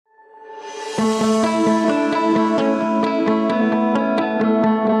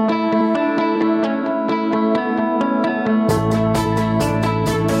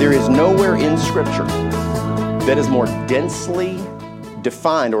nowhere in Scripture that is more densely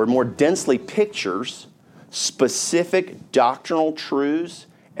defined or more densely pictures specific doctrinal truths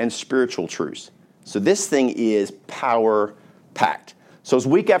and spiritual truths. So this thing is power-packed. So as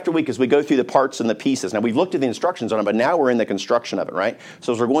week after week, as we go through the parts and the pieces, now we've looked at the instructions on it, but now we're in the construction of it, right?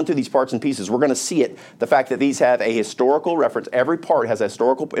 So as we're going through these parts and pieces, we're going to see it, the fact that these have a historical reference. Every part has a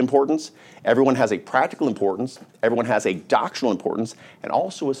historical importance. Everyone has a practical importance. Everyone has a doctrinal importance and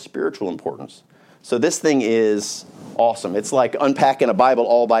also a spiritual importance. So this thing is awesome. It's like unpacking a Bible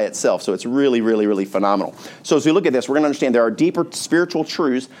all by itself. So it's really, really, really phenomenal. So as we look at this, we're going to understand there are deeper spiritual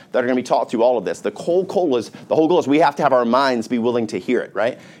truths that are going to be taught through all of this. The whole goal is we have to have our minds be willing to hear it,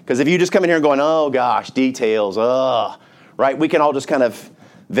 right? Because if you just come in here and going, oh gosh, details, right? We can all just kind of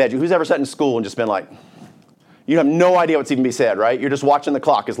veg. Who's ever sat in school and just been like, you have no idea what's even be said, right? You're just watching the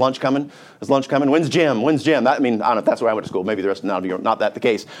clock. Is lunch coming? Is lunch coming? When's gym? When's gym? I don't know if that's where I went to school. Maybe the rest of you are not that the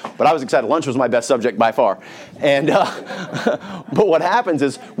case. But I was excited. Lunch was my best subject by far. And but what happens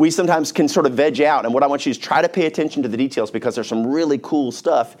is we sometimes can sort of veg out. And what I want you to try to pay attention to the details because there's some really cool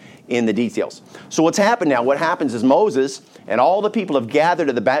stuff in the details. So what's happened now, what happens is Moses and all the people have gathered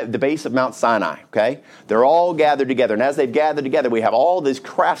at the base of Mount Sinai, okay? They're all gathered together. And as they've gathered together, we have all these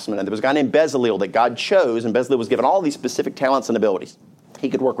craftsmen. And there was a guy named Bezalel that God chose, and Bezalel was given all these specific talents and abilities. He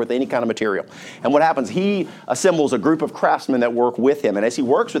could work with any kind of material. And what happens, he assembles a group of craftsmen that work with him. And as he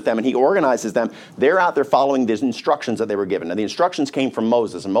works with them and he organizes them, they're out there following the instructions that they were given. Now, the instructions came from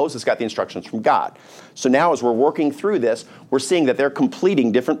Moses, and Moses got the instructions from God. So now as we're working through this, we're seeing that they're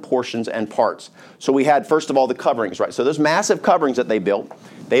completing different portions and parts. So we had, first of all, the coverings, right? So those massive coverings that they built,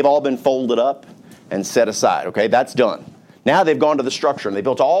 they've all been folded up and set aside, okay? That's done. Now they've gone to the structure, and they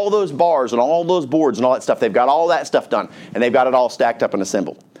built all those bars and all those boards and all that stuff. They've got all that stuff done, and they've got it all stacked up and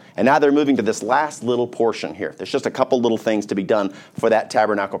assembled. And now they're moving to this last little portion here. There's just a couple little things to be done for that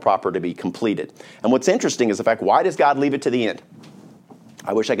tabernacle proper to be completed. And what's interesting is the fact, why does God leave it to the end?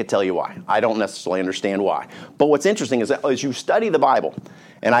 I wish I could tell you why. I don't necessarily understand why. But what's interesting is that as you study the Bible,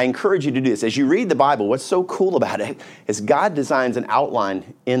 and I encourage you to do this, as you read the Bible, what's so cool about it is God designs an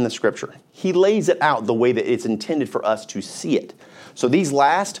outline in the Scripture. He lays it out the way that it's intended for us to see it. So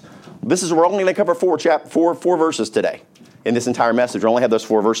we're only going to cover four verses today in this entire message. We only have those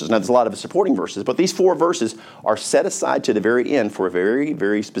 4 verses. Now, there's a lot of supporting verses, but these 4 verses are set aside to the very end for a very,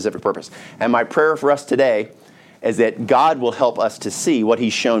 very specific purpose. And my prayer for us today is that God will help us to see what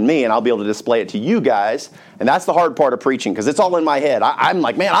He's shown me, and I'll be able to display it to you guys. And that's the hard part of preaching, because it's all in my head. I'm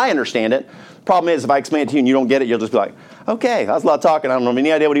like, man, I understand it. Problem is, if I explain it to you and you don't get it, you'll just be like, okay, that was a lot of talking. I don't have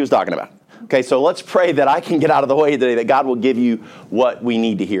any idea what he was talking about. Okay, so let's pray that I can get out of the way today, that God will give you what we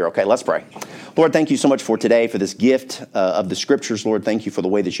need to hear. Okay, let's pray. Lord, thank you so much for today, for this gift of the Scriptures. Lord, thank you for the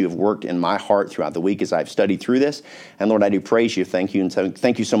way that you have worked in my heart throughout the week as I've studied through this. And Lord, I do praise you. Thank you. And so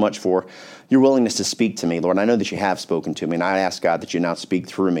thank you so much for your willingness to speak to me. Lord, I know that you have spoken to me. And I ask, God, that you now speak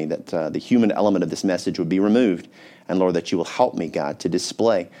through me, that the human element of this message would be removed. And Lord, that you will help me, God, to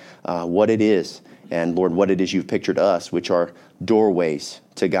display what it is. And Lord, what it is you've pictured us, which are doorways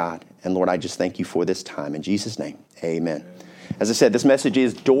to God. And Lord, I just thank you for this time. In Jesus' name, amen. As I said, this message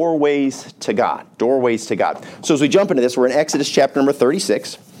is doorways to God. Doorways to God. So as we jump into this, we're in Exodus chapter number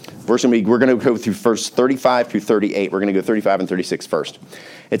 36. We're going to go through verse 35 through 38. We're going to go 35 and 36 first.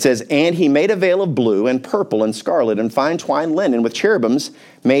 It says, "And he made a veil of blue and purple and scarlet and fine twined linen with cherubims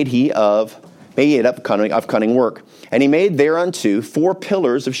made he of cunning work. And he made thereunto 4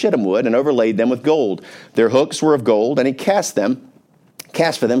 pillars of shittim wood and overlaid them with gold. Their hooks were of gold, and he cast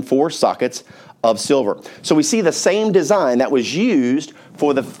for them 4 sockets of silver." So we see the same design that was used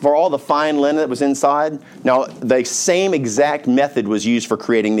for all the fine linen that was inside. Now, the same exact method was used for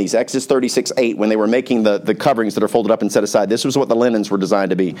creating these. Exodus 36:8, when they were making the coverings that are folded up and set aside, this was what the linens were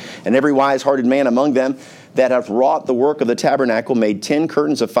designed to be. "And every wise-hearted man among them that hath wrought the work of the tabernacle made 10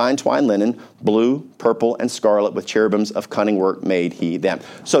 curtains of fine twined linen, blue, purple, and scarlet, with cherubims of cunning work made he them."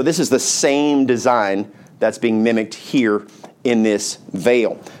 So this is the same design that's being mimicked here in this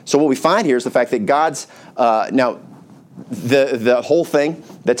veil. So what we find here is the fact that God's now the whole thing,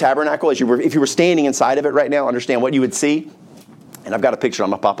 the tabernacle, if you were standing inside of it right now, understand what you would see. And I've got a picture I'm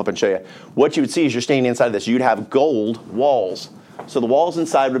going to pop up and show you. What you would see as you're standing inside of this, you'd have gold walls. So the walls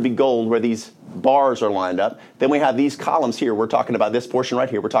inside would be gold where these bars are lined up. Then we have these columns here. We're talking about this portion right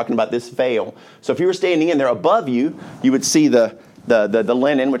here. We're talking about this veil. So if you were standing in there above you, you would see the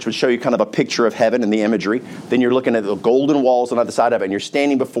linen, which would show you kind of a picture of heaven and the imagery. Then you're looking at the golden walls on the other side of it, and you're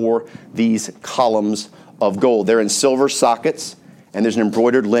standing before these columns of gold. They're in silver sockets, and there's an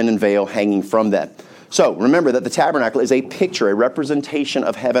embroidered linen veil hanging from that. So remember that the tabernacle is a picture, a representation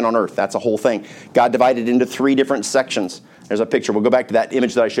of heaven on earth. That's a whole thing. God divided it into 3 different sections. There's a picture. We'll go back to that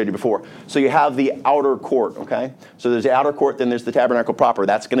image that I showed you before. So you have the outer court, okay? So there's the outer court, then there's the tabernacle proper.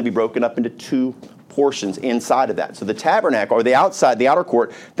 That's going to be broken up into two portions inside of that. So the tabernacle, or the outside, the outer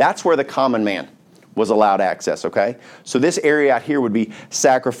court, that's where the common man was allowed access, okay? So this area out here would be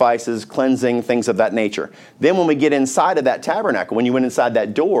sacrifices, cleansing, things of that nature. Then when we get inside of that tabernacle, when you went inside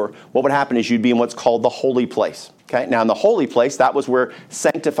that door, what would happen is you'd be in what's called the holy place. Okay, now in the holy place, that was where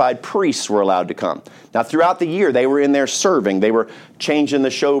sanctified priests were allowed to come. Now throughout the year, they were in there serving. They were changing the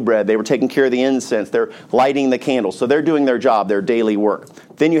showbread. They were taking care of the incense. They're lighting the candles. So they're doing their job, their daily work.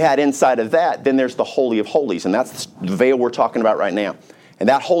 Then you had inside of that, then there's the Holy of Holies, and that's the veil we're talking about right now. And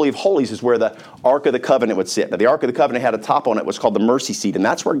that Holy of Holies is where the Ark of the Covenant would sit. Now the Ark of the Covenant had a top on it, was called the mercy seat, and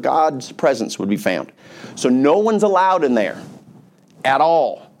that's where God's presence would be found. So no one's allowed in there at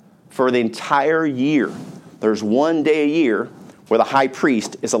all for the entire year. There's one day a year where the high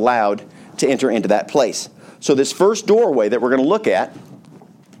priest is allowed to enter into that place. So this first doorway that we're going to look at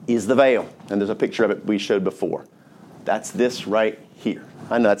is the veil. And there's a picture of it we showed before. That's this right here.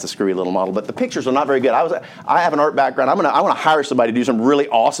 I know that's a screwy little model, but the pictures are not very good. I have an art background. I want to hire somebody to do some really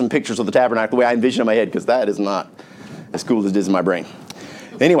awesome pictures of the tabernacle the way I envision in my head, because that is not as cool as it is in my brain.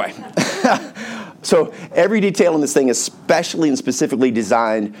 Anyway. So every detail in this thing is specially and specifically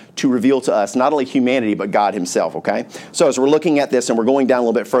designed to reveal to us not only humanity, but God himself, okay? So as we're looking at this and we're going down a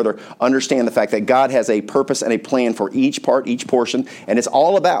little bit further, understand the fact that God has a purpose and a plan for each part, each portion, and it's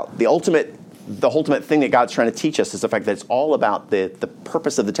all about the ultimate thing that God's trying to teach us is the fact that it's all about the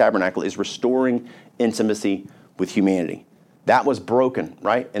purpose of the tabernacle is restoring intimacy with humanity. That was broken,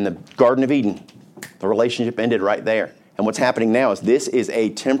 right? In the Garden of Eden, the relationship ended right there. And what's happening now is this is a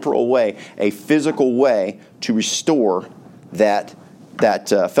temporal way, a physical way to restore that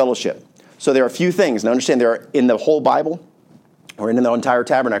fellowship. So there are a few things. Now understand, there are in the whole Bible, or in the entire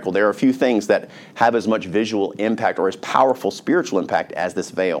tabernacle, there are a few things that have as much visual impact or as powerful spiritual impact as this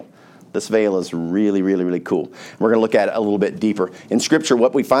veil. This veil is really, really, really cool. We're going to look at it a little bit deeper. In Scripture,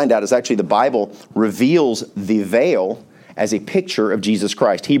 what we find out is actually the Bible reveals the veil as a picture of Jesus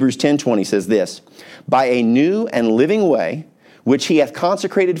Christ. Hebrews 10:20 says this, by a new and living way, which he hath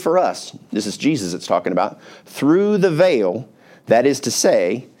consecrated for us, this is Jesus it's talking about, through the veil, that is to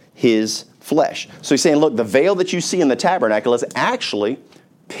say, his flesh. So he's saying, look, the veil that you see in the tabernacle is actually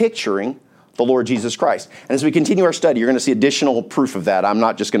picturing the Lord Jesus Christ. And as we continue our study, you're going to see additional proof of that. I'm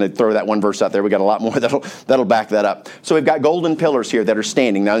not just going to throw that one verse out there. We've got a lot more that'll back that up. So we've got golden pillars here that are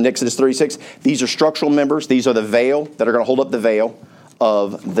standing. Now in Exodus 36, these are structural members. These are the veil that are going to hold up the veil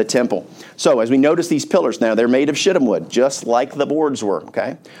of the temple. So as we notice these pillars now, they're made of shittim wood, just like the boards were,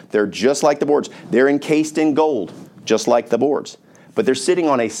 okay? They're just like the boards. They're encased in gold, just like the boards. But they're sitting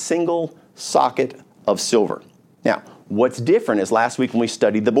on a single socket of silver. Now, what's different is last week when we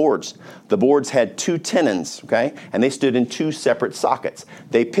studied the boards. The boards had two tenons, okay? And they stood in two separate sockets.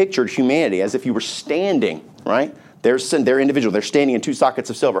 They pictured humanity as if you were standing, right? They're individual. They're standing in two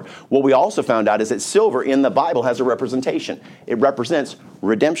sockets of silver. What we also found out is that silver in the Bible has a representation. It represents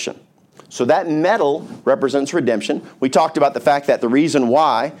redemption. So that metal represents redemption. We talked about the fact that the reason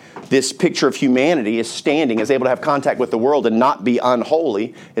why this picture of humanity is standing, is able to have contact with the world and not be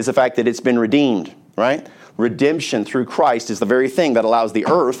unholy, is the fact that it's been redeemed, right? Redemption through Christ is the very thing that allows the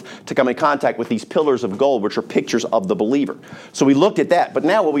earth to come in contact with these pillars of gold, which are pictures of the believer. So we looked at that. But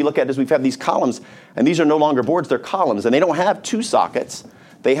now what we look at is we've had these columns, and these are no longer boards, they're columns. And they don't have two sockets.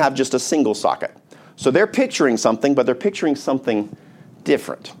 They have just a single socket. So they're picturing something, but they're picturing something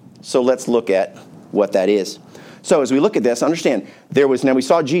different. So let's look at what that is. So as we look at this, understand, now we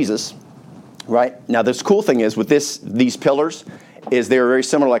saw Jesus, right? Now this cool thing is with these pillars, is they're very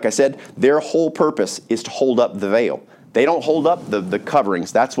similar, like I said. Their whole purpose is to hold up the veil. They don't hold up the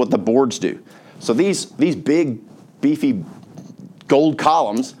coverings. That's what the boards do. So these big, beefy gold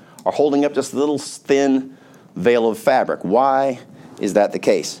columns are holding up just a little thin veil of fabric. Why is that the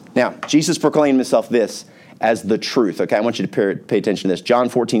case? Now, Jesus proclaimed himself this as the truth. Okay, I want you to pay attention to this. John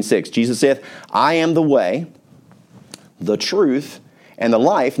 14:6. Jesus saith, I am the way, the truth, and the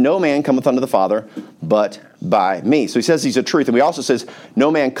life. No man cometh unto the Father but by me. So he says he's a truth. And we also says, no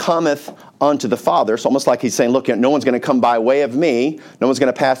man cometh unto the Father. It's almost like he's saying, look, no one's going to come by way of me. No one's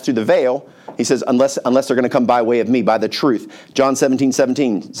going to pass through the veil. He says, unless they're going to come by way of me, by the truth. John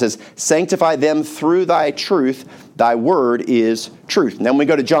 17:17 says, sanctify them through thy truth. Thy word is truth. Now when we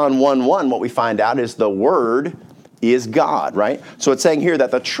go to John 1:1, what we find out is the word is God, right? So it's saying here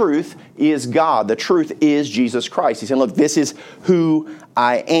that the truth is God. The truth is Jesus Christ. He's saying, look, this is who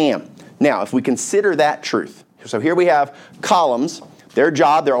I am. Now, if we consider that truth, so here we have columns. Their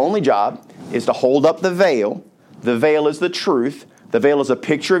only job, is to hold up the veil. The veil is the truth. The veil is a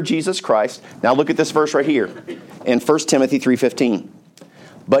picture of Jesus Christ. Now look at this verse right here. in 1 Timothy 3:15.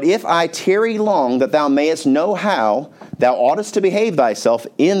 But if I tarry long, that thou mayest know how thou oughtest to behave thyself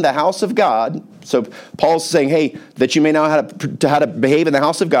in the house of God. So Paul's saying, hey, that you may know how to behave in the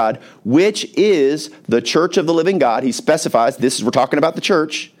house of God, which is the church of the living God. He specifies, we're talking about the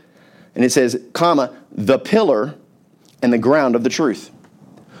church. And it says, comma, the pillar and the ground of the truth.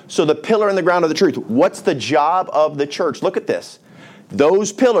 So the pillar and the ground of the truth. What's the job of the church? Look at this.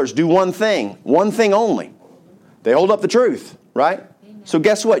 Those pillars do one thing only. They hold up the truth, right? So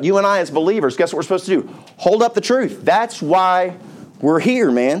guess what? You and I as believers, guess what we're supposed to do? Hold up the truth. That's why we're here,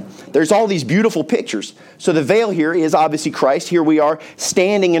 man. There's all these beautiful pictures. So the veil here is obviously Christ. Here we are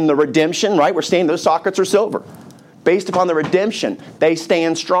standing in the redemption, right? We're standing, those sockets are silver. Based upon the redemption, they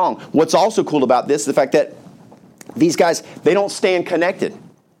stand strong. What's also cool about this is the fact that these guys, they don't stand connected.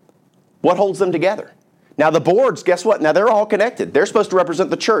 What holds them together? Now the boards, guess what? Now they're all connected. They're supposed to represent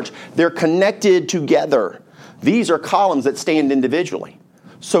the church. They're connected together. These are columns that stand individually.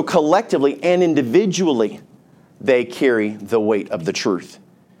 So collectively and individually, they carry the weight of the truth.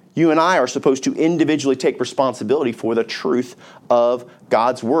 You and I are supposed to individually take responsibility for the truth of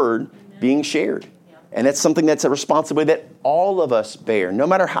God's word being shared. And that's something that's a responsibility that all of us bear, no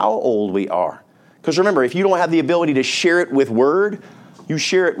matter how old we are. Because remember, if you don't have the ability to share it with word, you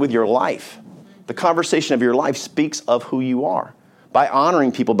share it with your life. The conversation of your life speaks of who you are. By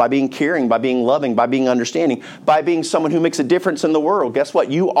honoring people, by being caring, by being loving, by being understanding, by being someone who makes a difference in the world. Guess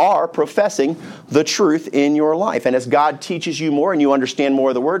what? You are professing the truth in your life. And as God teaches you more and you understand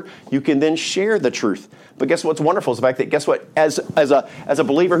more of the word, you can then share the truth. But guess what's wonderful is the fact that, guess what? As a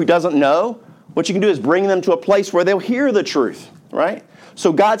believer who doesn't know, what you can do is bring them to a place where they'll hear the truth, right?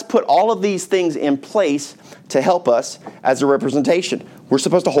 So God's put all of these things in place to help us as a representation. We're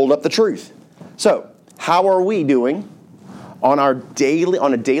supposed to hold up the truth. So how are we doing on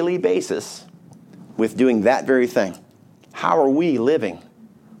a daily basis with doing that very thing? How are we living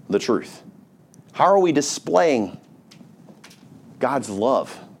the truth? How are we displaying God's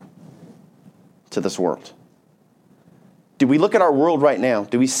love to this world? Do we look at our world right now?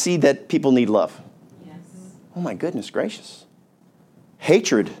 Do we see that people need love? Yes. Oh my goodness gracious.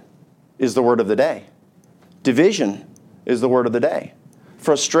 Hatred is the word of the day. Division is the word of the day.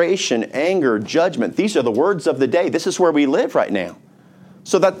 Frustration, anger, judgment. These are the words of the day. This is where we live right now.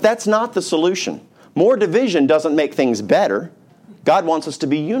 So that's not the solution. More division doesn't make things better. God wants us to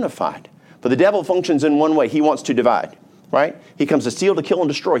be unified. But the devil functions in one way. He wants to divide, right? He comes to steal, to kill, and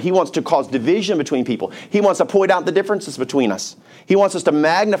destroy. He wants to cause division between people. He wants to point out the differences between us. He wants us to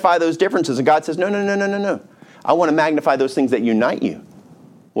magnify those differences. And God says, no. I want to magnify those things that unite you.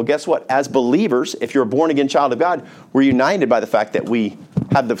 Well, guess what? As believers, if you're a born-again child of God, we're united by the fact that we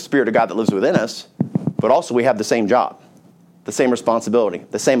have the Spirit of God that lives within us, but also we have the same job, the same responsibility,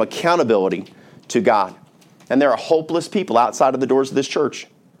 the same accountability to God. And there are hopeless people outside of the doors of this church.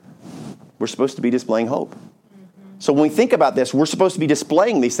 We're supposed to be displaying hope. So when we think about this, we're supposed to be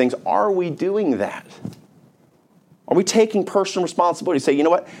displaying these things. Are we doing that? Are we taking personal responsibility? Say, you know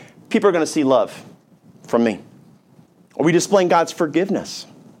what? People are going to see love from me. Are we displaying God's forgiveness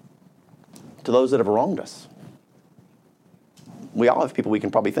to those that have wronged us? We all have people we can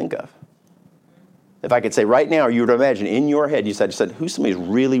probably think of. If I could say right now, you would imagine in your head, you said, who's somebody who's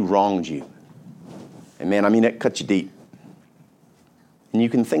really wronged you? And man, I mean, it cuts you deep. And you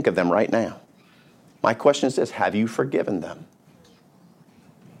can think of them right now. My question is this: have you forgiven them?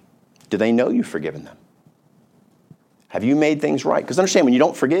 Do they know you've forgiven them? Have you made things right? Because understand, when you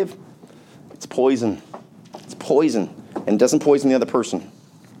don't forgive, it's poison. It's poison. And it doesn't poison the other person.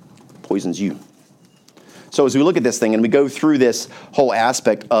 It poisons you. So as we look at this thing and we go through this whole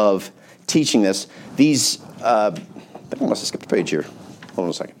aspect of teaching this, I think I must have skipped a page here. Hold on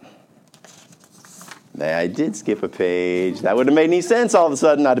a second. I did skip a page. That wouldn't have made any sense all of a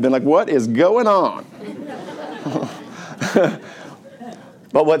sudden. I'd have been like, what is going on?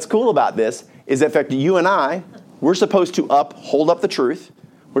 But what's cool about this is that, in fact, you and I, we're supposed to hold up the truth.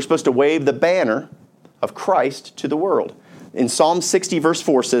 We're supposed to wave the banner of Christ to the world. In Psalm 60, verse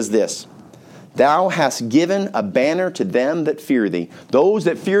 4 says this: Thou hast given a banner to them that fear thee. Those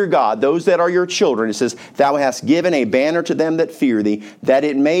that fear God, those that are your children. It says, Thou hast given a banner to them that fear thee, that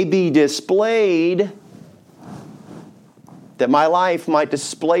it may be displayed, that my life might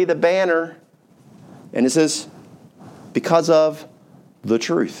display the banner. And it says, because of the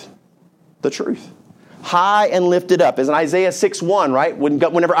truth. The truth. High and lifted up. As in Isaiah 6:1, right?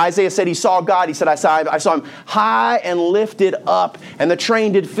 Whenever Isaiah said he saw God, he said, I saw him high and lifted up. And the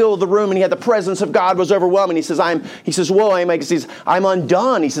train did fill the room, and he had the presence of God was overwhelming. He says, whoa, I'm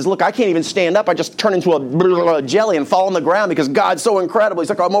undone. He says, look, I can't even stand up. I just turn into a jelly and fall on the ground because God's so incredible. He's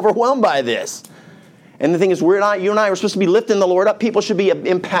like, I'm overwhelmed by this. And the thing is, you and I are supposed to be lifting the Lord up. People should be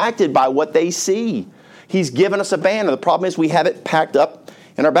impacted by what they see. He's given us a banner. The problem is we have it packed up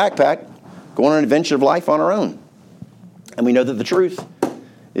in our backpack, going on an adventure of life on our own. And we know that the truth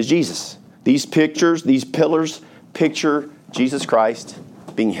is Jesus. These pictures, these pillars, picture Jesus Christ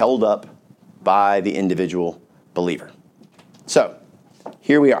being held up by the individual believer. So,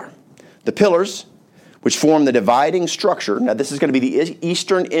 here we are. The pillars, which form the dividing structure. Now, this is going to be the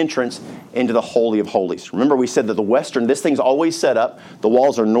eastern entrance into the Holy of Holies. Remember, we said that this thing's always set up. The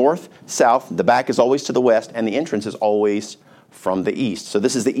walls are north, south, the back is always to the west, and the entrance is always from the east. So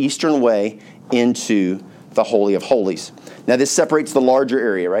this is the eastern way into the Holy of Holies. Now, this separates the larger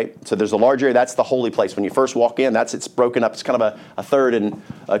area, right? So there's a large area, that's the holy place. When you first walk in, it's broken up. It's kind of a third and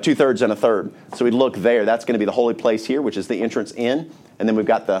 2/3 and a third. So we look there. That's going to be the holy place here, which is the entrance in. And then we've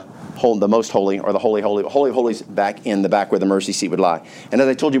got the most holy, or the Holy of Holies back in the back where the mercy seat would lie. And as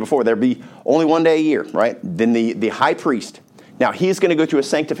I told you before, there'd be only one day a year, right? Then the high priest. Now, he is going to go through a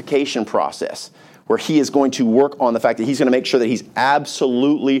sanctification process where he is going to work on the fact that he's going to make sure that he's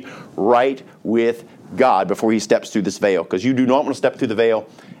absolutely right with God before he steps through this veil. Because you do not want to step through the veil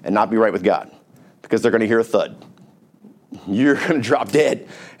and not be right with God. Because they're going to hear a thud. You're going to drop dead.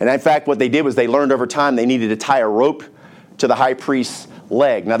 And in fact, what they did was they learned over time they needed to tie a rope to the high priest's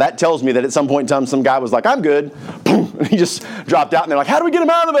leg. Now that tells me that at some point in time, some guy was like, I'm good. Boom, and he just dropped out and they're like, how do we get him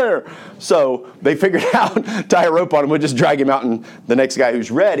out of there? So they figured out, tie a rope on him, we'll just drag him out, and the next guy who's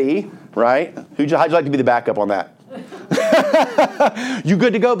ready, right? How'd you like to be the backup on that? You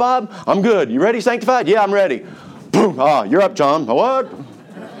good to go, Bob? I'm good. You ready, sanctified? Yeah, I'm ready. Boom. You're up, John. What?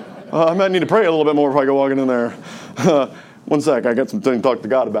 I might need to pray a little bit more before I go walking in there. One sec, I got something to talk to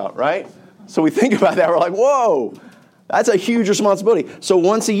God about, right? So we think about that, we're like, whoa, that's a huge responsibility. So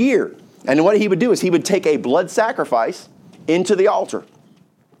once a year, and what he would do is he would take a blood sacrifice into the altar.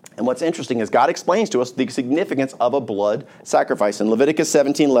 And what's interesting is God explains to us the significance of a blood sacrifice. In Leviticus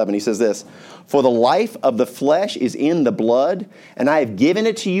 17:11, he says this, for the life of the flesh is in the blood, and I have given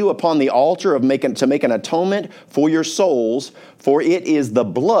it to you upon the altar to make an atonement for your souls, for it is the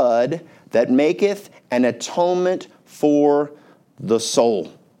blood that maketh an atonement for the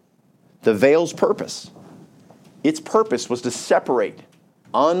soul. The veil's purpose. Its purpose was to separate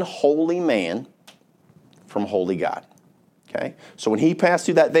unholy man from holy God. Okay? So when he passed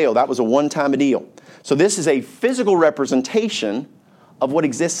through that veil, that was a one-time deal. So this is a physical representation of what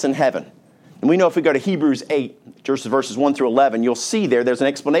exists in heaven. And we know if we go to Hebrews 8, verses 1 through 11, you'll see there's an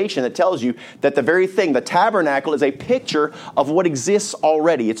explanation that tells you that the very thing, the tabernacle, is a picture of what exists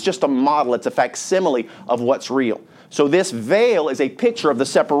already. It's just a model. It's a facsimile of what's real. So this veil is a picture of the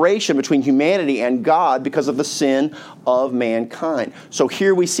separation between humanity and God because of the sin of mankind. So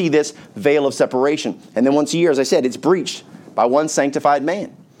here we see this veil of separation. And then once a year, as I said, it's breached by one sanctified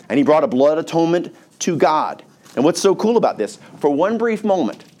man. And he brought a blood atonement to God. And what's so cool about this? For one brief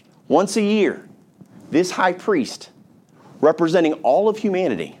moment, once a year, this high priest, representing all of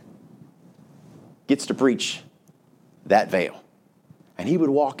humanity, gets to breach that veil. And he would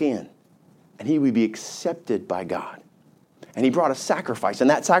walk in, and he would be accepted by God. And he brought a sacrifice, and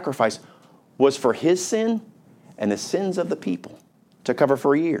that sacrifice was for his sin and the sins of the people to cover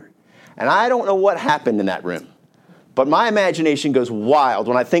for a year. And I don't know what happened in that room, but my imagination goes wild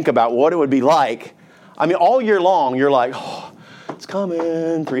when I think about what it would be like. I mean, all year long, you're like, oh, it's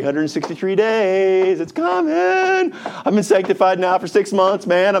coming, 363 days, it's coming. I've been sanctified now for 6 months,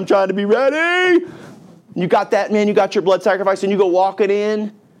 man. I'm trying to be ready. You got that, man. You got your blood sacrifice, and you go walking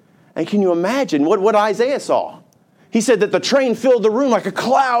in. And can you imagine what Isaiah saw? He said that the train filled the room like a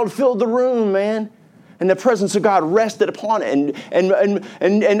cloud filled the room, man. And the presence of God rested upon it.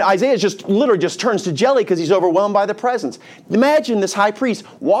 And Isaiah just literally just turns to jelly because he's overwhelmed by the presence. Imagine this high priest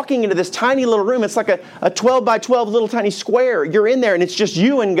walking into this tiny little room. It's like a 12 by 12 little tiny square. You're in there and it's just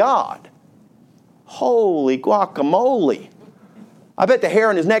you and God. Holy guacamole. I bet the hair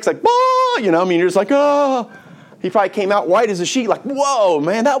on his neck's like, oh, you're just like, oh. He probably came out white as a sheet like, whoa,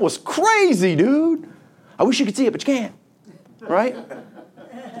 man, that was crazy, dude. I wish you could see it, but you can't. Right?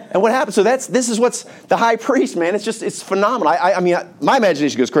 And what happened? So this is what's the high priest, man. It's phenomenal. I mean, my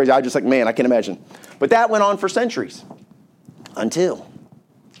imagination goes crazy. I just like, man, I can't imagine. But that went on for centuries until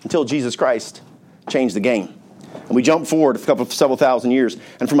Jesus Christ changed the game. And we jump forward several thousand years.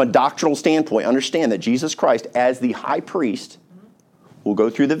 And from a doctrinal standpoint, understand that Jesus Christ, as the high priest, will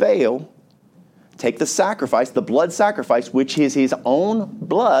go through the veil, take the sacrifice, the blood sacrifice, which is his own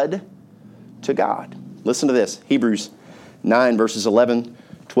blood, to God. Listen to this. Hebrews 9, verses 11,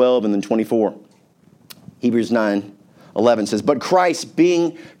 12, and then 24. Hebrews 9, 11 says, but Christ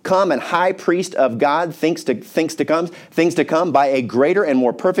being come and high priest of God, things to come by a greater and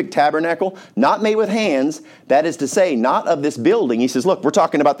more perfect tabernacle, not made with hands, that is to say, not of this building. He says, look, we're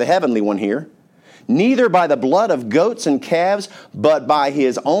talking about the heavenly one here. Neither by the blood of goats and calves, but by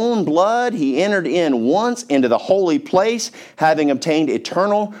his own blood he entered in once into the holy place, having obtained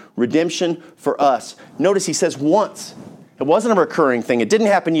eternal redemption for us. Notice he says once. It wasn't a recurring thing. It didn't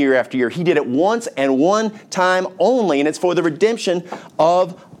happen year after year. He did it once and one time only, and it's for the redemption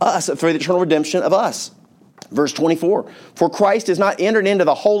of us, for the eternal redemption of us. Verse 24, for Christ is not entered into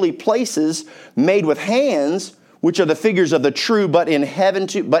the holy places made with hands, which are the figures of the true, but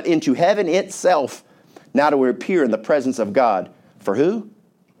into heaven itself, now to appear in the presence of God. For who?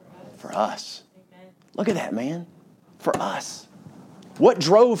 For us. Amen. Look at that, man. For us. What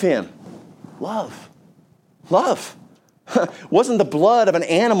drove him? Love. Love. Wasn't the blood of an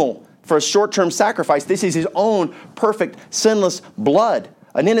animal for a short-term sacrifice. This is his own perfect, sinless blood.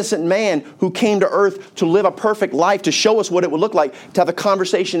 An innocent man who came to earth to live a perfect life, to show us what it would look like, to have a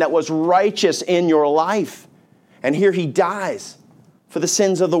conversation that was righteous in your life. And here he dies for the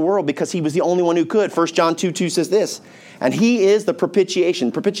sins of the world because he was the only one who could. 1 John 2:2 says this, and he is the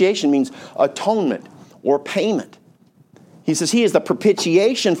propitiation. Propitiation means atonement or payment. He says he is the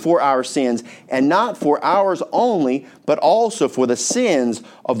propitiation for our sins, and not for ours only, but also for the sins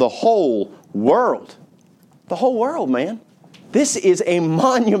of the whole world. The whole world, man. This is a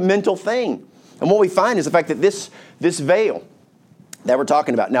monumental thing. And what we find is the fact that this veil that we're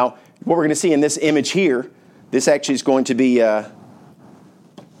talking about. Now, what we're going to see in this image here, this actually is going to be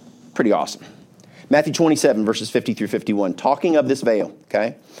pretty awesome. Matthew 27, verses 50 through 51, talking of this veil,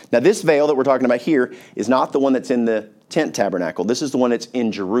 okay? Now, this veil that we're talking about here is not the one that's in the tent tabernacle. This is the one that's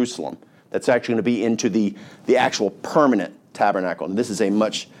in Jerusalem. That's actually going to be into the actual permanent tabernacle. And this is a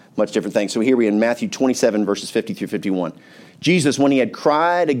much, much different thing. So here we are in Matthew 27, verses 50 through 51. Jesus, when he had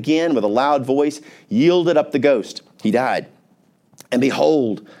cried again with a loud voice, yielded up the ghost. He died. And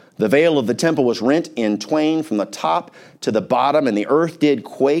behold, the veil of the temple was rent in twain from the top to the bottom, and the earth did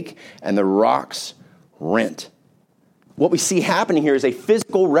quake, and the rocks rent. What we see happening here is a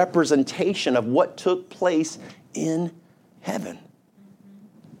physical representation of what took place in heaven.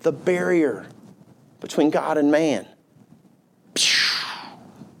 The barrier between God and man.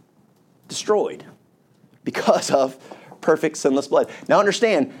 Destroyed because of perfect sinless blood. Now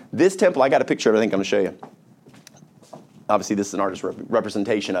understand, this temple, I got a picture of it I think I'm going to show you. Obviously, this is an artist's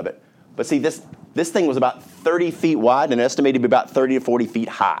representation of it. But see, this thing was about 30 feet wide and estimated to be about 30 to 40 feet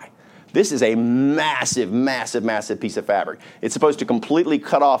high. This is a massive, massive, massive piece of fabric. It's supposed to completely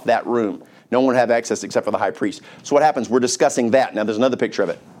cut off that room. No one would have access except for the high priest. So what happens? We're discussing that. Now, there's another picture of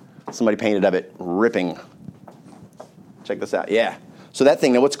it. Somebody painted of it ripping. Check this out. Yeah. So that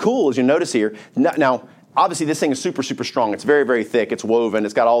thing, now what's cool is you notice here, now, obviously this thing is super, super strong. It's very, very thick. It's woven.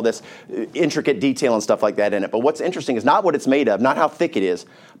 It's got all this intricate detail and stuff like that in it. But what's interesting is not what it's made of, not how thick it is,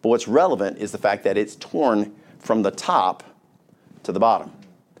 but what's relevant is the fact that it's torn from the top to the bottom.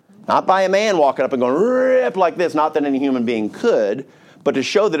 Not by a man walking up and going, rip like this, not that any human being could, but to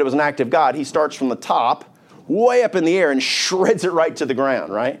show that it was an act of God, he starts from the top, way up in the air, and shreds it right to the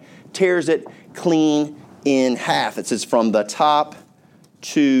ground, right? Tears it clean in half. It says from the top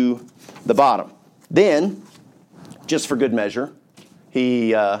to the bottom. Then, just for good measure,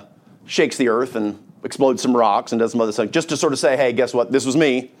 he shakes the earth and explodes some rocks and does some other stuff, just to sort of say, hey, guess what? This was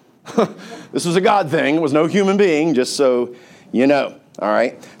me. This was a God thing. It was no human being, just so you know. All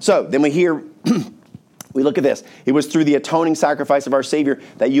right? So, then we hear, we look at this. It was through the atoning sacrifice of our Savior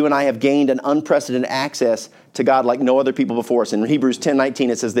that you and I have gained an unprecedented access to God like no other people before us. In Hebrews 10:19,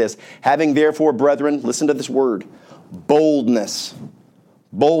 it says this, having therefore, brethren, listen to this word, boldness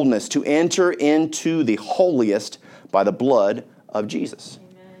to enter into the holiest by the blood of Jesus.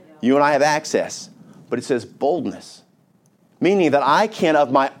 Amen. You and I have access, but it says boldness, meaning that I can,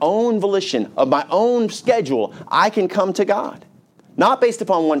 of my own volition, of my own schedule, I can come to God. Not based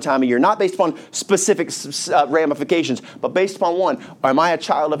upon one time a year, not based upon specific ramifications, but based upon one, am I a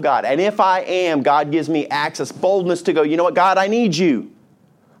child of God? And if I am, God gives me access, boldness to go, you know what, God, I need you.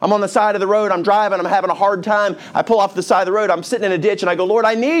 I'm on the side of the road, I'm driving, I'm having a hard time. I pull off the side of the road, I'm sitting in a ditch, and I go, Lord,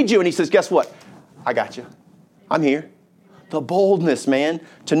 I need you. And he says, guess what? I got you. I'm here. The boldness, man,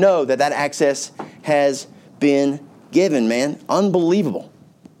 to know that access has been given, man. Unbelievable.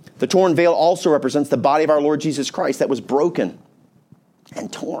 The torn veil also represents the body of our Lord Jesus Christ that was broken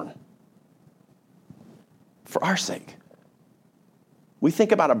and torn for our sake. We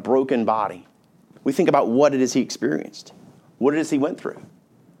think about a broken body. We think about what it is he experienced, what it is he went through.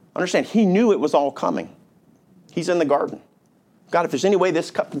 Understand, he knew it was all coming. He's in the garden. God, if there's any way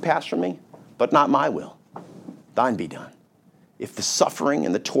this cup can pass from me, but not my will. thine be done. If the suffering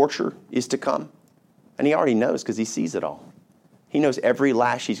and the torture is to come, and he already knows because he sees it all. He knows every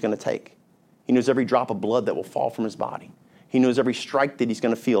lash he's going to take. He knows every drop of blood that will fall from his body. He knows every strike that he's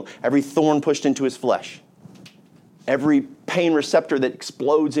going to feel, every thorn pushed into his flesh, every pain receptor that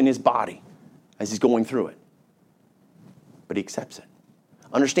explodes in his body as he's going through it. But he accepts it.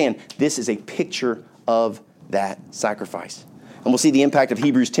 Understand, this is a picture of that sacrifice. And we'll see the impact of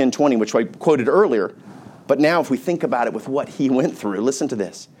Hebrews 10:20, which I quoted earlier. But now if we think about it with what he went through, listen to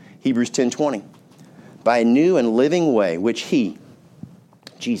this. Hebrews 10:20. By a new and living way, which he,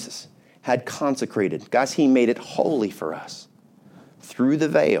 Jesus, had consecrated. Guys, he made it holy for us through the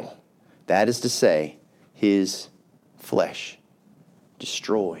veil. That is to say, his flesh,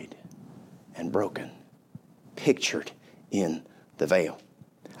 destroyed and broken, pictured in the veil.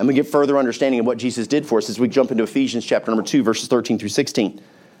 And we get further understanding of what Jesus did for us as we jump into Ephesians chapter number 2, verses 13 through 16.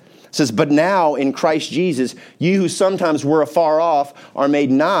 It says, but now in Christ Jesus, you who sometimes were afar off are made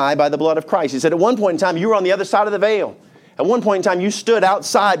nigh by the blood of Christ. He said at one point in time, you were on the other side of the veil. At one point in time, you stood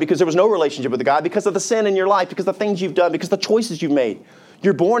outside because there was no relationship with God, because of the sin in your life, because of the things you've done, because of the choices you've made.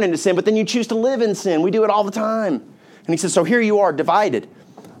 You're born into sin, but then you choose to live in sin. We do it all the time. And he says, so here you are divided.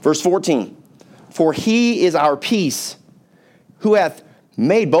 Verse 14, for he is our peace, who hath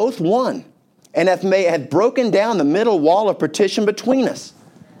made both one, and hath broken down the middle wall of partition between us.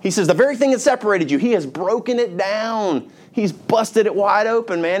 He says, the very thing that separated you, he has broken it down. He's busted it wide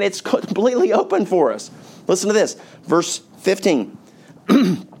open, man. It's completely open for us. Listen to this. Verse 15.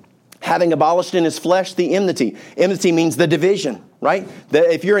 Having abolished in his flesh the enmity. Enmity means the division, right?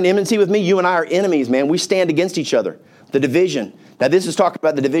 If you're in enmity with me, you and I are enemies, man. We stand against each other. The division. Now, this is talking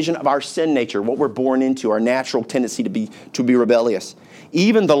about the division of our sin nature, what we're born into, our natural tendency to be rebellious.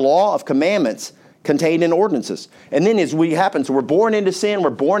 Even the law of commandments contained in ordinances. And then as we happen, so we're born into sin, we're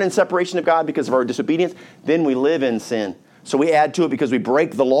born in separation of God because of our disobedience, then we live in sin. So we add to it because we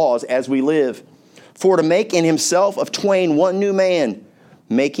break the laws as we live. For to make in himself of twain one new man,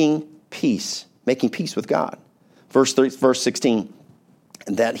 making peace with God. Verse 16,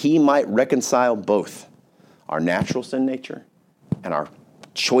 that he might reconcile both our natural sin nature and our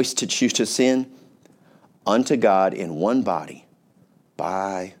choice to choose to sin unto God in one body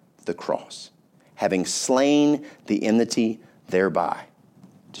by the cross, having slain the enmity thereby,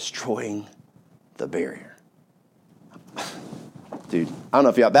 destroying the barrier. Dude, I don't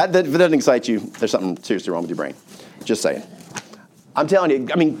know if that doesn't excite you, there's something seriously wrong with your brain. Just saying. I'm telling you,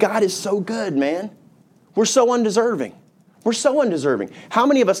 I mean, God is so good, man. We're so undeserving. We're so undeserving. How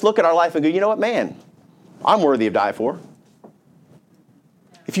many of us look at our life and go, you know what, man, I'm worthy of die for.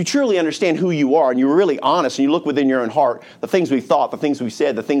 If you truly understand who you are and you're really honest and you look within your own heart, the things we've thought, the things we've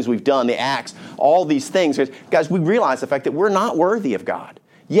said, the things we've done, the acts, all these things, guys, we realize the fact that we're not worthy of God.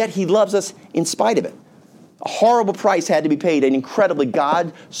 Yet he loves us in spite of it. A horrible price had to be paid, and incredibly,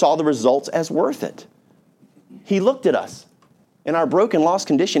 God saw the results as worth it. He looked at us in our broken, lost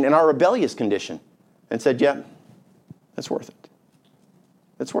condition, in our rebellious condition, and said, yeah, that's worth it.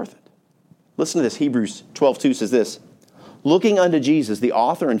 That's worth it. Listen to this. Hebrews 12:2 says this, looking unto Jesus, the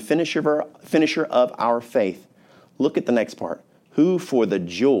author and finisher of our faith. Look at the next part. Who for the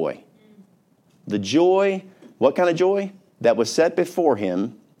joy, what kind of joy? That was set before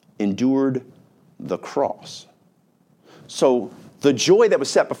him, endured the cross. So the joy that was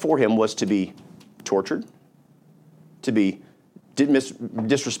set before him was to be tortured, to be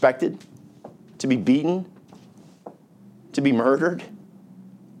disrespected, to be beaten, to be murdered,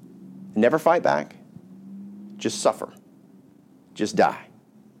 never fight back, just suffer, just die.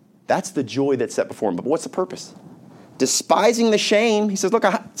 That's the joy that's set before him. But what's the purpose? Despising the shame, he says, look,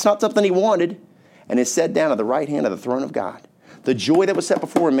 it's not something he wanted, and is set down at the right hand of the throne of God. The joy that was set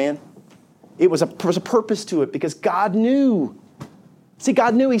before him, man, there was a purpose to it because God knew. See,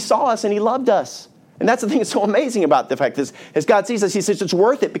 God knew. He saw us and he loved us. And that's the thing that's so amazing about the fact is, as God sees us, he says it's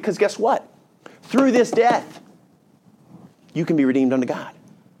worth it because guess what? Through this death, you can be redeemed unto God.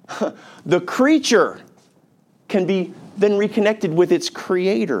 The creature can be then reconnected with its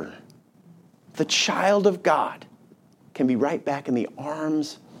creator. The child of God can be right back in the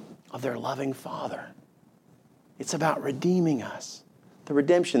arms of their loving Father. It's about redeeming us. The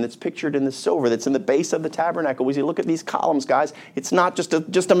redemption that's pictured in the silver that's in the base of the tabernacle. As you look at these columns, guys, it's not just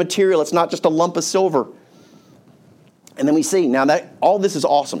a material. It's not just a lump of silver. And then we see, now that all this is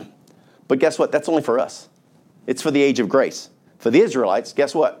awesome. But guess what? That's only for us. It's for the age of grace. For the Israelites,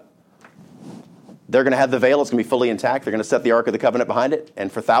 guess what? They're going to have the veil. It's going to be fully intact. They're going to set the Ark of the Covenant behind it.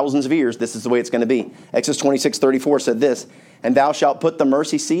 And for thousands of years, this is the way it's going to be. Exodus 26:34 said this, and thou shalt put the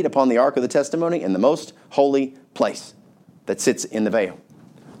mercy seat upon the Ark of the testimony in the most holy place that sits in the veil.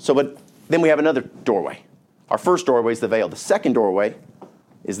 So, but then we have another doorway. Our first doorway is the veil. The second doorway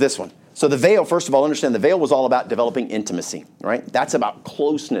is this one. So the veil, first of all, understand the veil was all about developing intimacy, right? That's about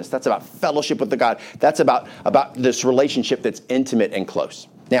closeness. That's about fellowship with the God. That's about this relationship that's intimate and close.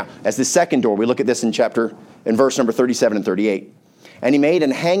 Now, as the second door, we look at this in verse number 37 and 38. And he made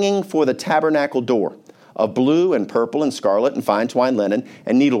an hanging for the tabernacle door of blue and purple and scarlet and fine twined linen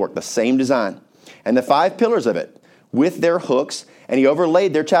and needlework, the same design. And the 5 pillars of it with their hooks, and he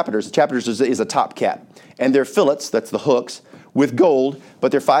overlaid their chapiters. The chapiters is a top cap. And their fillets, that's the hooks, with gold,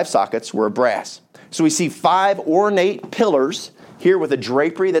 but their 5 sockets were of brass. So we see 5 ornate pillars here with a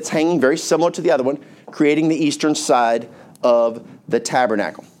drapery that's hanging very similar to the other one, creating the eastern side of the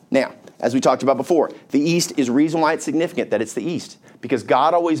tabernacle. Now, as we talked about before, the east is the reason why it's significant that it's the east, because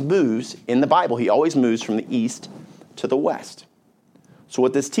God always moves, in the Bible, he always moves from the east to the west. So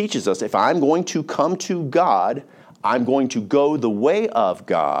what this teaches us, if I'm going to come to God, I'm going to go the way of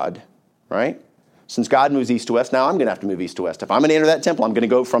God, right? Since God moves east to west, now I'm going to have to move east to west. If I'm going to enter that temple, I'm going to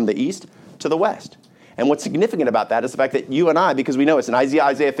go from the east to the west. And what's significant about that is the fact that you and I, because we know it's in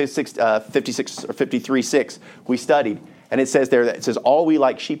Isaiah 56 or 53:6, we studied, and it says there that it says, all we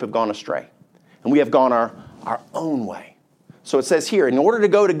like sheep have gone astray, and we have gone our own way. So it says here, in order to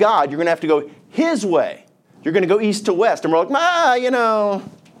go to God, you're going to have to go his way. You're going to go east to west. And we're like, kind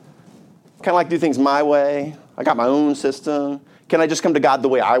of like do things my way. I got my own system. Can I just come to God the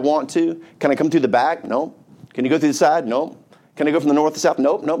way I want to? Can I come through the back? No. Can you go through the side? No. Can I go from the north to south?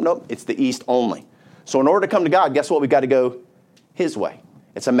 Nope. It's the east only. So in order to come to God, guess what? We've got to go his way.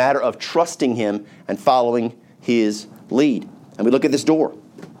 It's a matter of trusting him and following his lead. And we look at this door.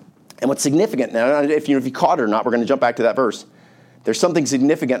 And what's significant, now if you caught it or not, we're going to jump back to that verse. There's something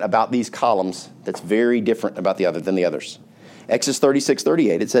significant about these columns that's very different than the others. Exodus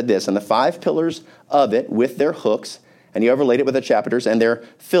 36:38, it said this, and the 5 pillars of it with their hooks, and he overlaid it with the chapiters and their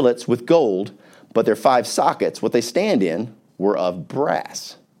fillets with gold, but their 5 sockets, what they stand in, were of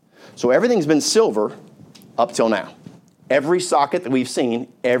brass. So everything's been silver up till now. Every socket that we've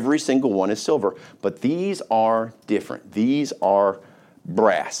seen, every single one is silver. But these are different. These are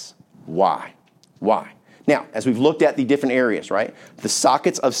brass. Why? Now, as we've looked at the different areas, right? The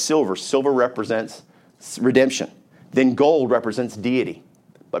sockets of silver represents redemption. Then gold represents deity.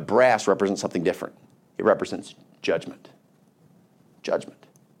 But brass represents something different. It represents judgment.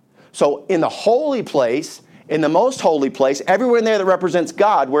 So in the holy place, in the most holy place, everywhere in there that represents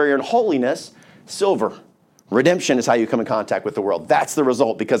God, where you're in holiness, silver. Redemption is how you come in contact with the world. That's the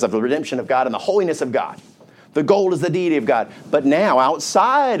result because of the redemption of God and the holiness of God. The gold is the deity of God. But now,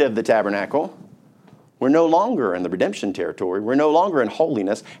 outside of the tabernacle, we're no longer in the redemption territory. We're no longer in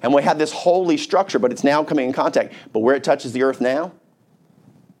holiness. And we have this holy structure, but it's now coming in contact. But where it touches the earth now?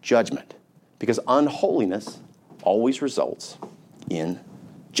 Judgment. Because unholiness always results in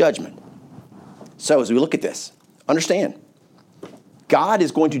judgment. So as we look at this, understand, God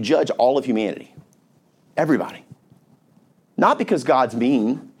is going to judge all of humanity. Everybody. Not because God's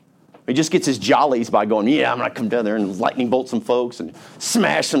mean. He just gets his jollies by going, I'm going to come down there and lightning bolt some folks and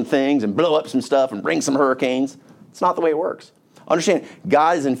smash some things and blow up some stuff and bring some hurricanes. It's not the way it works. Understand,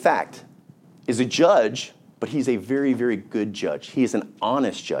 God is in fact a judge, but he's a very, very good judge. He is an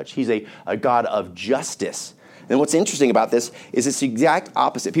honest judge. He's a God of justice. And what's interesting about this is it's the exact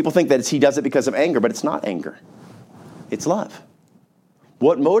opposite. People think that he does it because of anger, but it's not anger. It's love.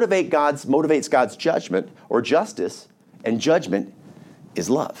 What motivates God's judgment or justice and judgment is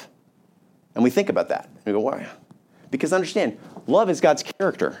love. And we think about that. We go, why? Because understand, love is God's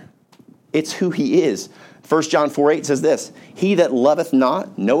character. It's who he is. 1 John 4:8 says this, he that loveth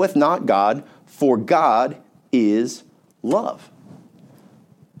not knoweth not God, for God is love.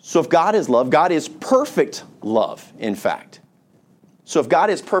 So if God is love, God is perfect love, in fact. So if God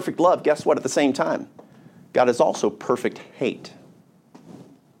is perfect love, guess what at the same time? God is also perfect hate.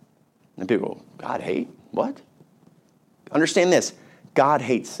 And people go, God hate? What? Understand this. God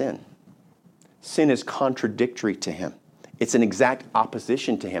hates sin. Sin is contradictory to him. It's an exact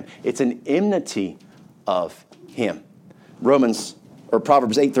opposition to him. It's an enmity of him.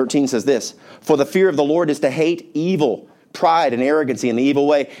 Proverbs 8:13 says this, for the fear of the Lord is to hate evil, pride and arrogancy in the evil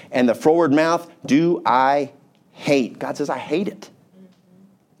way, and the froward mouth do I hate. God says, I hate it.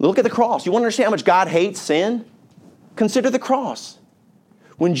 Look at the cross. You want to understand how much God hates sin? Consider the cross.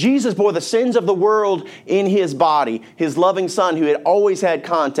 When Jesus bore the sins of the world in his body, his loving son who had always had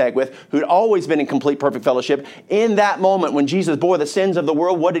contact with, who had always been in complete perfect fellowship, in that moment when Jesus bore the sins of the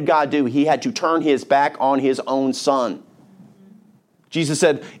world, what did God do? He had to turn his back on his own son. Jesus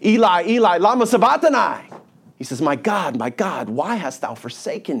said, Eli, Eli, lama sabachthani. He says, my God, why hast thou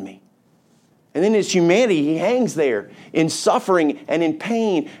forsaken me? And in his humanity, he hangs there in suffering and in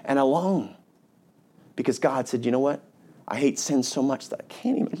pain and alone. Because God said, you know what? I hate sin so much that I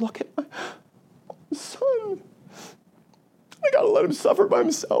can't even look at my son. I got to let him suffer by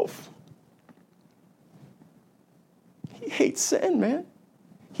himself. He hates sin, man.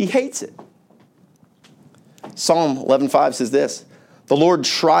 He hates it. Psalm 11:5 says this, the Lord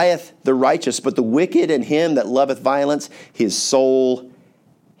trieth the righteous, but the wicked and him that loveth violence, his soul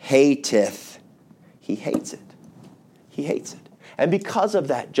hateth. He hates it. He hates it. And because of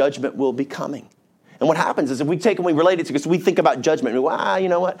that, judgment will be coming. And what happens is if we take and we relate it to, because we think about judgment, and we go, you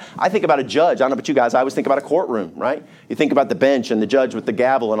know what? I think about a judge. I don't know about you guys. I always think about a courtroom, right? You think about the bench and the judge with the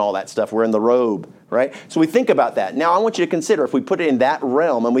gavel and all that stuff. We're in the robe, right? So we think about that. Now I want you to consider if we put it in that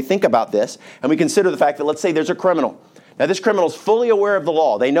realm and we think about this and we consider the fact that let's say there's a criminal. Now this criminal is fully aware of the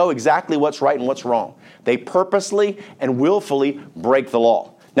law. They know exactly what's right and what's wrong. They purposely and willfully break the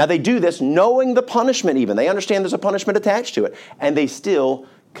law. Now they do this knowing the punishment even. They understand there's a punishment attached to it. And they still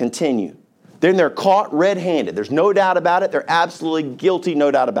continue. Then they're caught red-handed. There's no doubt about it. They're absolutely guilty, no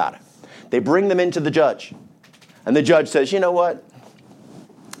doubt about it. They bring them into the judge. And the judge says, you know what?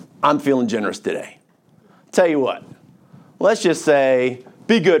 I'm feeling generous today. Tell you what. Let's just say,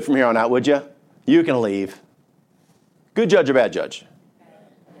 be good from here on out, would you? You can leave. Good judge or bad judge?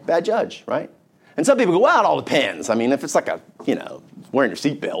 Bad judge, right? And some people go, well, it all depends. I mean, if it's like wearing your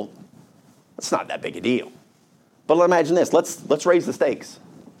seatbelt, it's not that big a deal. But imagine this. Let's raise the stakes.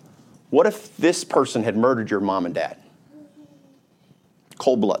 What if this person had murdered your mom and dad?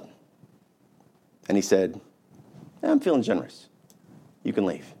 Cold blood. And he said, I'm feeling generous. You can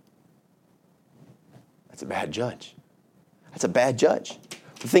leave. That's a bad judge. That's a bad judge.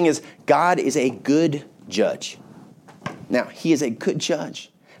 The thing is, God is a good judge. Now, he is a good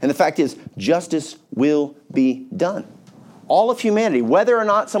judge. And the fact is, justice will be done. All of humanity, whether or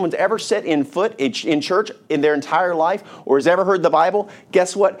not someone's ever set in foot in church in their entire life or has ever heard the Bible,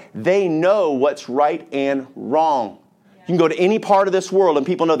 guess what? They know what's right and wrong. You can go to any part of this world and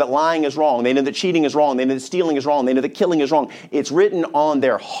people know that lying is wrong. They know that cheating is wrong. They know that stealing is wrong. They know that killing is wrong. It's written on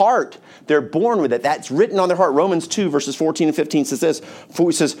their heart. They're born with it. That's written on their heart. Romans 2 verses 14 and 15 says this.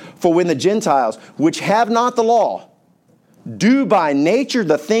 For when the Gentiles, which have not the law, do by nature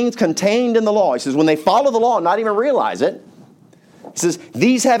the things contained in the law. He says when they follow the law and not even realize it, it says,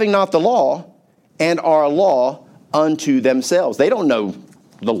 these having not the law and are a law unto themselves. They don't know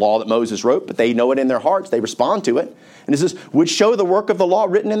the law that Moses wrote, but they know it in their hearts. They respond to it. And it says, which show the work of the law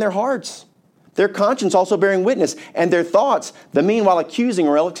written in their hearts. Their conscience also bearing witness, and their thoughts, the meanwhile accusing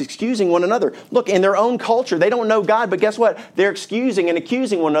or else excusing one another. Look, in their own culture, they don't know God, but guess what? They're excusing and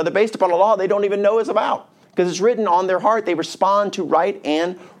accusing one another based upon a law they don't even know is about. Because it's written on their heart. They respond to right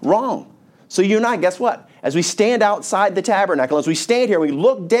and wrong. So you and I, guess what? As we stand outside the tabernacle, as we stand here, we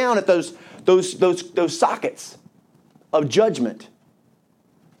look down at those sockets of judgment.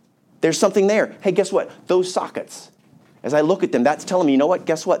 There's something there. Hey, guess what? Those sockets, as I look at them, that's telling me, you know what?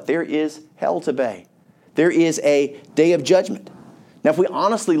 Guess what? There is hell to pay. There is a day of judgment. Now, if we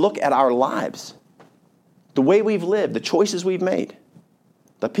honestly look at our lives, the way we've lived, the choices we've made,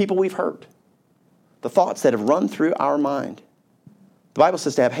 the people we've hurt, the thoughts that have run through our mind, the Bible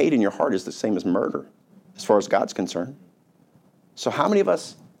says to have hate in your heart is the same as murder, as far as God's concerned. So how many of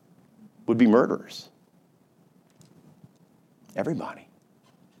us would be murderers? Everybody.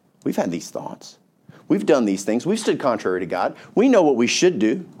 We've had these thoughts. We've done these things. We've stood contrary to God. We know what we should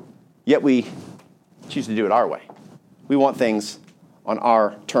do, yet we choose to do it our way. We want things on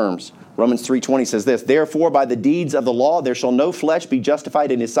our terms. Romans 3:20 says this, therefore by the deeds of the law there shall no flesh be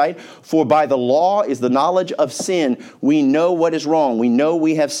justified in his sight, for by the law is the knowledge of sin. We know what is wrong. We know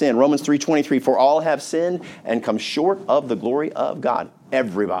we have sinned. Romans 3:23, for all have sinned and come short of the glory of God.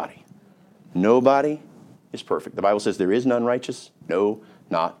 Everybody. Nobody is perfect. The Bible says there is none righteous, no,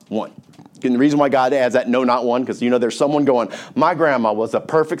 not one. And the reason why God adds that no, not one, because there's someone going, my grandma was a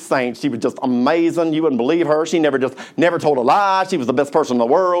perfect saint. She was just amazing. You wouldn't believe her. She never told a lie. She was the best person in the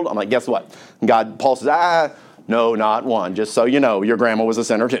world. I'm like, guess what? Paul says, no, not one. Just so you know, your grandma was a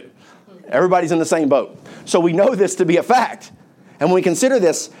sinner too. Everybody's in the same boat. So we know this to be a fact. And when we consider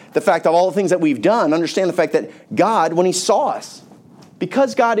this, the fact of all the things that we've done, understand the fact that God, when he saw us,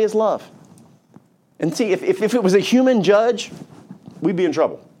 because God is love. And see, if it was a human judge, we'd be in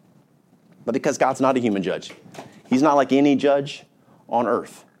trouble. But because God's not a human judge, he's not like any judge on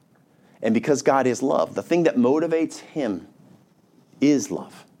earth. And because God is love, the thing that motivates him is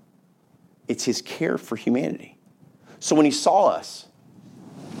love. It's his care for humanity. So when he saw us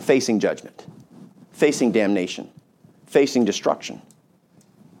facing judgment, facing damnation, facing destruction,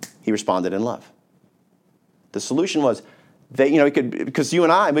 he responded in love. The solution was that, because you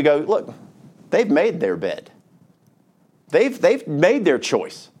and I, we go, look, they've made their bed. They've made their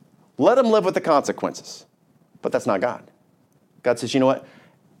choice. Let them live with the consequences. But that's not God. God says, you know what?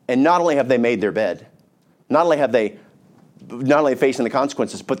 And not only have they made their bed, not only facing the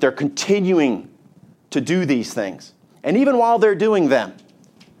consequences, but they're continuing to do these things. And even while they're doing them,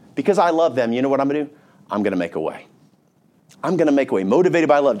 because I love them, you know what I'm going to do? I'm going to make a way. I'm going to make a way. Motivated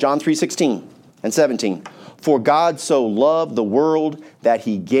by love. John 3:16 and 17. For God so loved the world that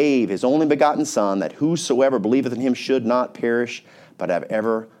he gave his only begotten Son, that whosoever believeth in him should not perish, but have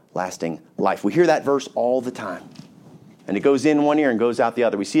everlasting life. We hear that verse all the time. And it goes in one ear and goes out the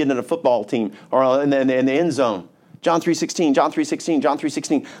other. We see it in a football team or in the end zone. John 3:16, John 3:16, John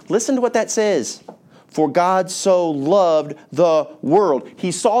 3:16. Listen to what that says. For God so loved the world.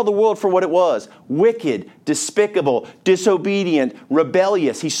 He saw the world for what it was. Wicked, despicable, disobedient,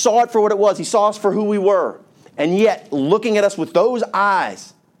 rebellious. He saw it for what it was. He saw us for who we were. And yet, looking at us with those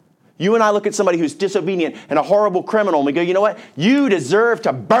eyes, you and I look at somebody who's disobedient and a horrible criminal, and we go, you know what? You deserve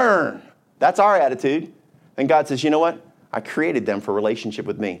to burn. That's our attitude. And God says, you know what? I created them for a relationship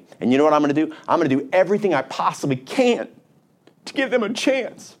with me. And you know what I'm going to do? I'm going to do everything I possibly can to give them a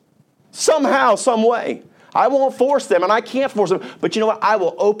chance. Somehow, some way. I won't force them, and I can't force them. But you know what? I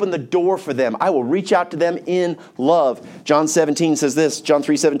will open the door for them. I will reach out to them in love. John 17 says this. John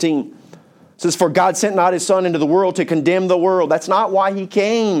 3:17 says, for God sent not his Son into the world to condemn the world. That's not why he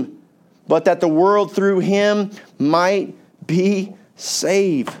came, but that the world through him might be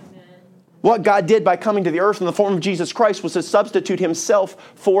saved. What God did by coming to the earth in the form of Jesus Christ was to substitute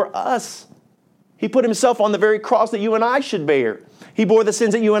himself for us. He put himself on the very cross that you and I should bear. He bore the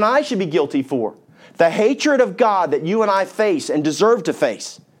sins that you and I should be guilty for. The hatred of God that you and I face and deserve to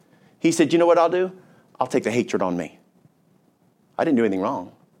face. He said, you know what I'll do? I'll take the hatred on me. I didn't do anything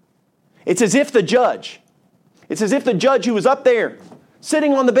wrong. It's as if the judge who was up there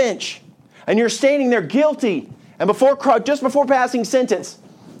sitting on the bench, and you're standing there guilty, and just before passing sentence,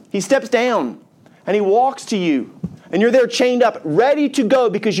 he steps down and he walks to you, and you're there chained up, ready to go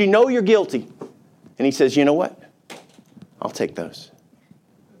because you know you're guilty. And he says, you know what? I'll take those.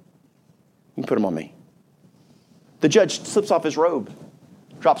 You can put them on me. The judge slips off his robe,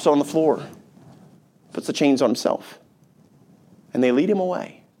 drops it on the floor, puts the chains on himself, and they lead him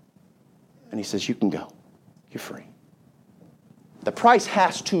away. And he says, you can go. You're free. The price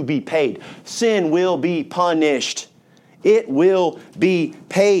has to be paid. Sin will be punished. It will be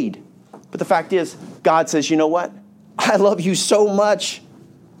paid. But the fact is, God says, you know what? I love you so much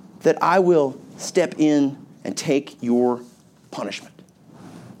that I will step in and take your punishment.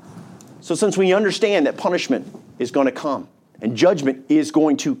 So since we understand that punishment is going to come and judgment is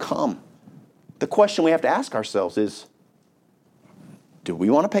going to come, the question we have to ask ourselves is, do we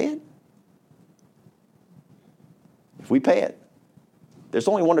want to pay it? If we pay it, there's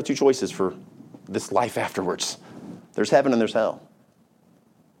only one or two choices for this life afterwards. There's heaven and there's hell.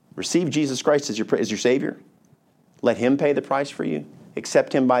 Receive Jesus Christ as your Savior. Let him pay the price for you.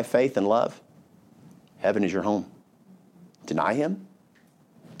 Accept him by faith and love. Heaven is your home. Deny him.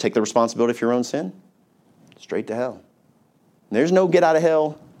 Take the responsibility for your own sin. Straight to hell. And there's no get out of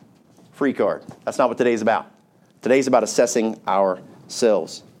hell free card. That's not what today's about. Today's about assessing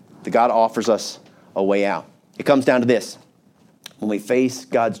ourselves. That God offers us a way out. It comes down to this. When we face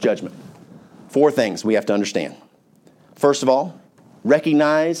God's judgment, 4 things we have to understand. First of all,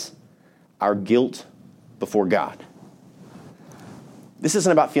 recognize our guilt before God. This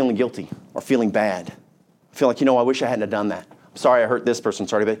isn't about feeling guilty or feeling bad. I feel like, I wish I hadn't have done that. I'm sorry I hurt this person.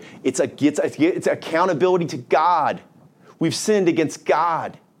 Sorry, but it's accountability to God. We've sinned against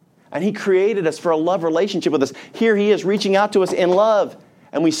God. And he created us for a love relationship with us. Here he is reaching out to us in love.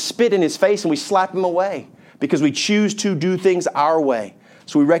 And we spit in his face and we slap him away because we choose to do things our way.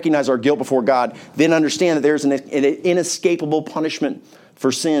 So we recognize our guilt before God. Then understand that there's an inescapable punishment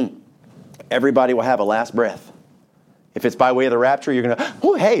for sin. Everybody will have a last breath. If it's by way of the rapture, you're going to,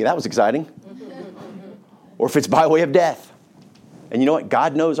 oh, hey, that was exciting. Or if it's by way of death. And you know what?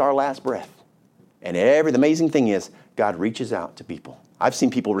 God knows our last breath. And the amazing thing is, God reaches out to people. I've seen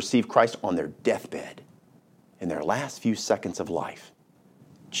people receive Christ on their deathbed. In their last few seconds of life,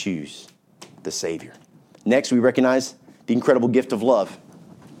 choose the Savior. Next, we recognize the incredible gift of love.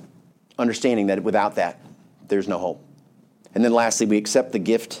 Understanding that without that, there's no hope. And then lastly, we accept the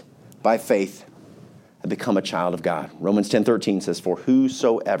gift by faith and become a child of God. Romans 10:13 says, for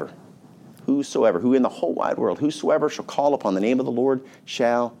whosoever, who in the whole wide world, whosoever shall call upon the name of the Lord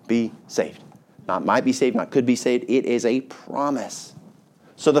shall be saved. Not might be saved, not could be saved. It is a promise.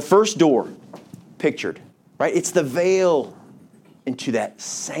 So the first door pictured, right? It's the veil into that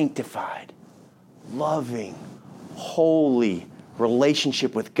sanctified, loving, holy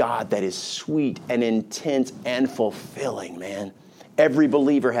relationship with God that is sweet and intense and fulfilling, man. Every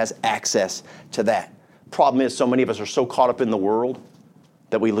believer has access to that. Problem is, so many of us are so caught up in the world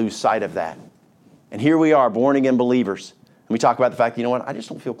that we lose sight of that. And here we are, born-again believers. And we talk about the fact, you know what, I just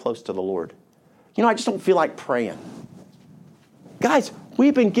don't feel close to the Lord. You know, I just don't feel like praying. Guys,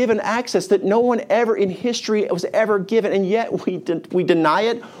 we've been given access that no one ever in history was ever given, and yet we deny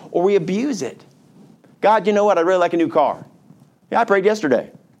it or we abuse it. God, you know what, I'd really like a new car. Yeah, I prayed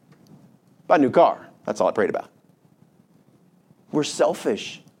yesterday about a new car. That's all I prayed about. We're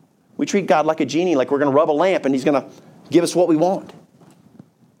selfish. We treat God like a genie, like we're going to rub a lamp and he's going to give us what we want.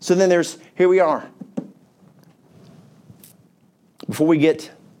 So then here we are. Before we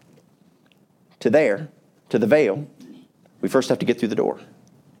get to the veil, we first have to get through the door.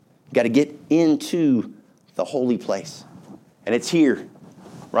 We've got to get into the holy place. And it's here,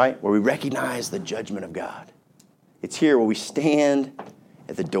 right, where we recognize the judgment of God. It's here where we stand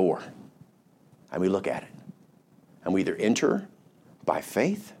at the door and we look at it. And we either enter by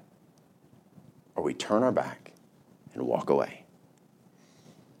faith or we turn our back and walk away.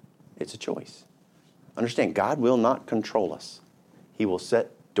 It's a choice. Understand, God will not control us. He will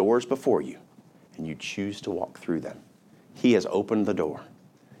set doors before you and you choose to walk through them. He has opened the door.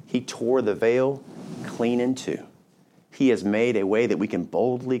 He tore the veil clean in two. He has made a way that we can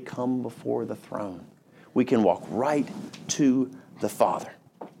boldly come before the throne. We can walk right to the Father.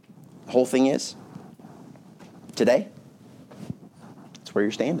 The whole thing is, today, that's where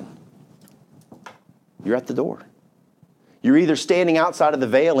you're standing. You're at the door. You're either standing outside of the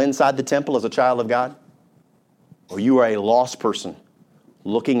veil inside the temple as a child of God, or you are a lost person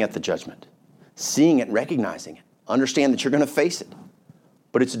looking at the judgment, seeing it, recognizing it. Understand that you're going to face it.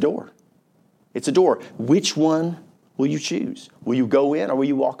 But it's a door. It's a door. Which one will you choose? Will you go in or will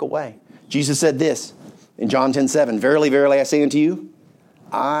you walk away? Jesus said this in John 10:7, "Verily, verily, I say unto you,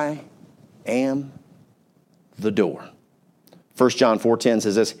 I am the door." 1 John 4:10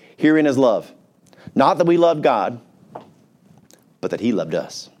 says this, "Herein is love, not that we loved God, but that he loved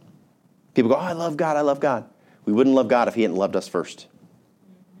us." People go, "Oh, I love God, I love God." We wouldn't love God if he hadn't loved us first.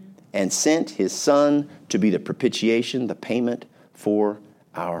 And sent his Son to be the propitiation, the payment for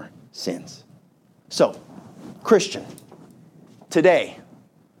our sins. So, Christian, today,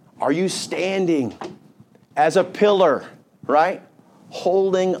 are you standing as a pillar, right?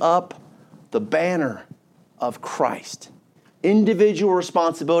 Holding up the banner of Christ. Individual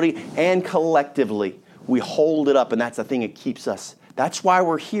responsibility and collectively, we hold it up, and that's the thing that keeps us. That's why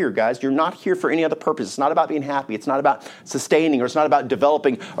we're here, guys. You're not here for any other purpose. It's not about being happy. It's not about sustaining, or it's not about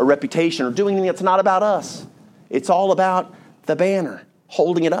developing a reputation or doing anything that's not about us. It's all about the banner,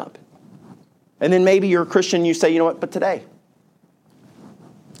 holding it up. And then maybe you're a Christian and you say, you know what, but today,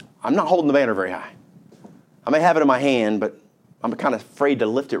 I'm not holding the banner very high. I may have it in my hand, but I'm kind of afraid to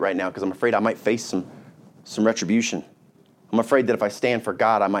lift it right now because I'm afraid I might face some retribution. I'm afraid that if I stand for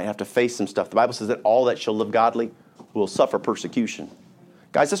God, I might have to face some stuff. The Bible says that all that shall live godly will suffer persecution.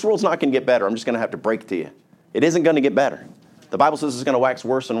 Guys, this world's not going to get better. I'm just going to have to break to you. It isn't going to get better. The Bible says it's going to wax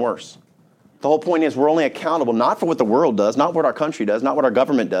worse and worse. The whole point is we're only accountable not for what the world does, not what our country does, not what our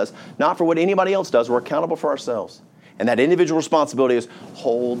government does, not for what anybody else does. We're accountable for ourselves. And that individual responsibility is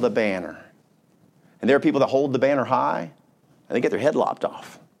hold the banner. And there are people that hold the banner high and they get their head lopped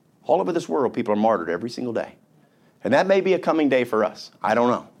off. All over this world, people are martyred every single day. And that may be a coming day for us. I don't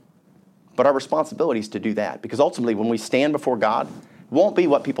know. But our responsibility is to do that. Because ultimately, when we stand before God, it won't be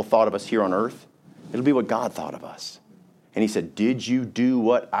what people thought of us here on earth. It'll be what God thought of us. And he said, did you do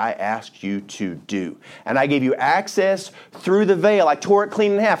what I asked you to do? And I gave you access through the veil. I tore it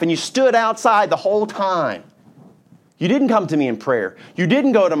clean in half. And you stood outside the whole time. You didn't come to me in prayer. You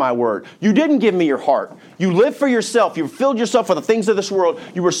didn't go to my word. You didn't give me your heart. You lived for yourself. You filled yourself with the things of this world.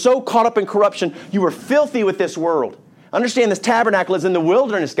 You were so caught up in corruption. You were filthy with this world. Understand, this tabernacle is in the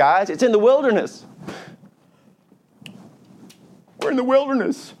wilderness, guys. It's in the wilderness. We're in the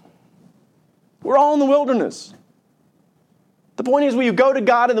wilderness. We're all in the wilderness. The point is, will you go to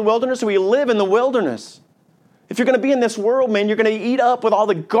God in the wilderness or will you live in the wilderness? If you're going to be in this world, man, you're going to eat up with all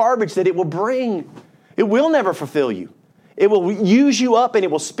the garbage that it will bring. It will never fulfill you. It will use you up and it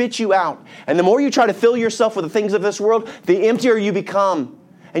will spit you out. And the more you try to fill yourself with the things of this world, the emptier you become.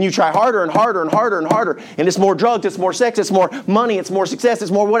 And you try harder and harder and harder and harder. And it's more drugs, it's more sex, it's more money, it's more success,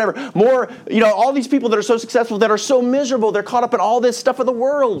 it's more whatever. More, all these people that are so successful, that are so miserable, they're caught up in all this stuff of the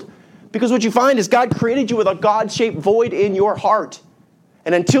world. Because what you find is God created you with a God-shaped void in your heart.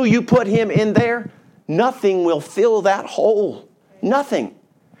 And until you put him in there, nothing will fill that hole. Nothing.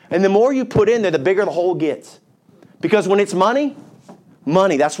 And the more you put in there, the bigger the hole gets. Because when it's money,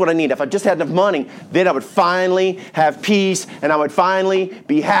 that's what I need. If I just had enough money, then I would finally have peace and I would finally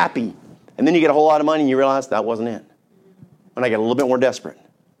be happy. And then you get a whole lot of money and you realize that wasn't it. When I get a little bit more desperate.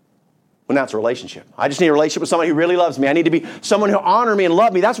 Well, now it's a relationship. I just need a relationship with somebody who really loves me. I need to be someone who honor me and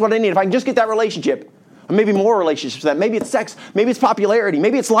love me. That's what I need. If I can just get that relationship, or maybe more relationships than that. Maybe it's sex. Maybe it's popularity.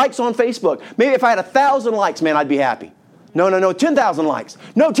 Maybe it's likes on Facebook. Maybe if I had 1,000 likes, man, I'd be happy. No, 10,000 likes.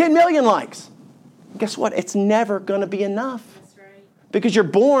 No, 10 million likes. Guess what? It's never going to be enough. That's right. Because you're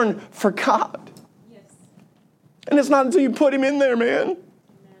born for God. Yes. And it's not until you put him in there, man, Amen.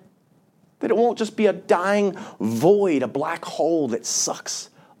 that it won't just be a dying void, a black hole that sucks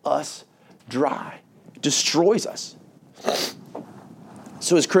us dry, destroys us.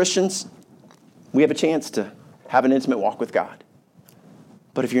 So as Christians, we have a chance to have an intimate walk with God.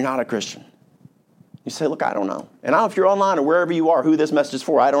 But if you're not a Christian, you say, look, I don't know. And I don't know if you're online or wherever you are, who this message is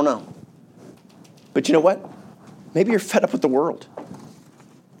for, I don't know. But you know what? Maybe you're fed up with the world.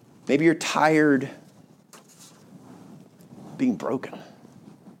 Maybe you're tired being broken.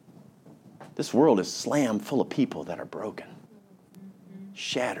 This world is slammed full of people that are broken,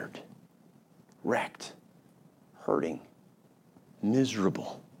 shattered, wrecked, hurting,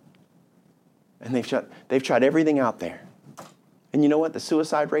 miserable. And they've tried everything out there. And you know what? The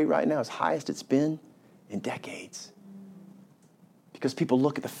suicide rate right now is highest it's been in decades. Because people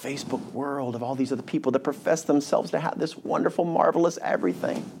look at the Facebook world of all these other people that profess themselves to have this wonderful, marvelous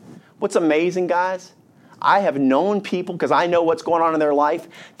everything. What's amazing, guys? I have known people, because I know what's going on in their life,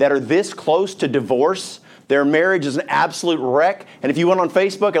 that are this close to divorce. Their marriage is an absolute wreck. And if you went on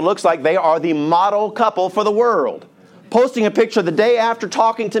Facebook, it looks like they are the model couple for the world. Posting a picture the day after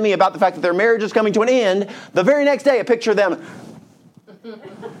talking to me about the fact that their marriage is coming to an end, the very next day, a picture of them.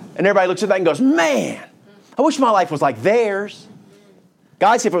 And everybody looks at that and goes, man, I wish my life was like theirs.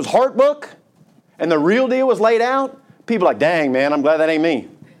 Guys, if it was Heart Book and the real deal was laid out, people are like, dang, man, I'm glad that ain't me.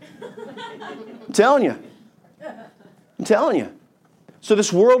 I'm telling you. So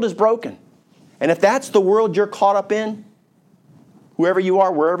this world is broken. And if that's the world you're caught up in, whoever you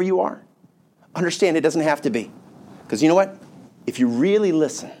are, wherever you are, understand it doesn't have to be. Because you know what? If you really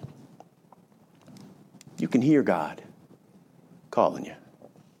listen, you can hear God calling you.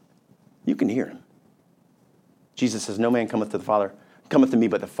 You can hear him. Jesus says, no man cometh to me,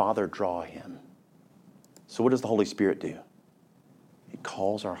 but the Father draw him. So what does the Holy Spirit do? It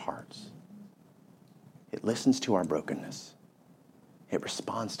calls our hearts. It listens to our brokenness. It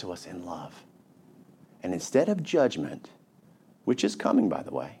responds to us in love. And instead of judgment, which is coming, by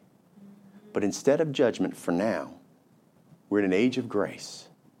the way, but instead of judgment for now, we're in an age of grace.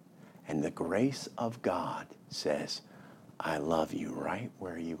 And the grace of God says, I love you right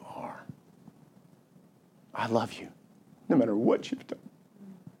where you are. I love you no matter what you've done.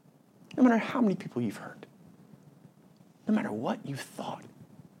 No matter how many people you've hurt. No matter what you've thought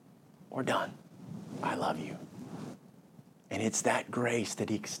or done. I love you. And it's that grace that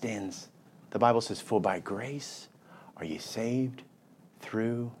he extends. The Bible says, for by grace are you saved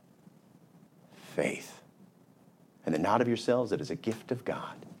through faith. And that not of yourselves, it is a gift of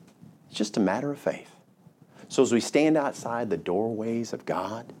God. It's just a matter of faith. So as we stand outside the doorways of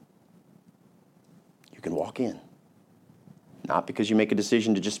God, you can walk in. Not because you make a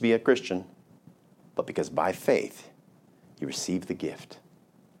decision to just be a Christian, but because by faith, you receive the gift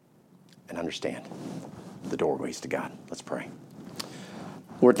and understand the doorways to God. Let's pray.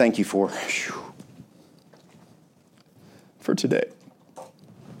 Lord, thank you for today,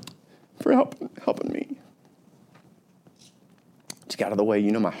 for helping me to get out of the way.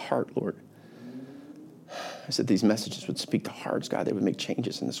 You know my heart, Lord. I said these messages would speak to hearts, God. They would make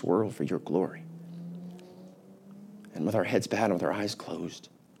changes in this world for your glory. And with our heads bowed and with our eyes closed.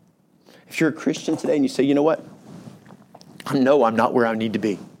 If you're a Christian today and you say, you know what? I know I'm not where I need to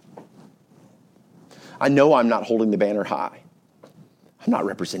be. I know I'm not holding the banner high. I'm not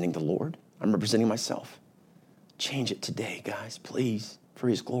representing the Lord. I'm representing myself. Change it today, guys, please, for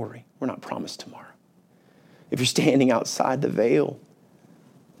his glory. We're not promised tomorrow. If you're standing outside the veil,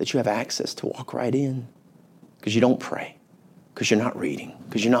 that you have access to walk right in because you don't pray, because you're not reading,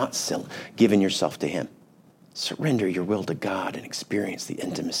 because you're not giving yourself to him. Surrender your will to God and experience the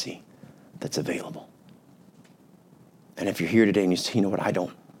intimacy that's available. And if you're here today and you say, you know what, I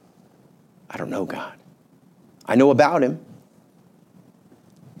don't know God. I know about him.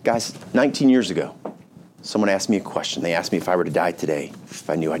 Guys, 19 years ago, someone asked me a question. They asked me if I were to die today, if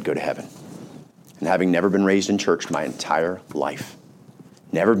I knew I'd go to heaven. And having never been raised in church my entire life,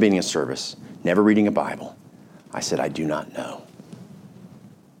 never being in a service, never reading a Bible, I said, I do not know.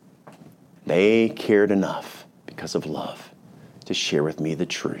 They cared enough because of love to share with me the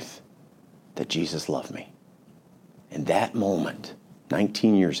truth that Jesus loved me. In that moment,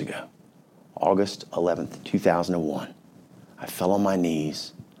 19 years ago, August 11th, 2001, I fell on my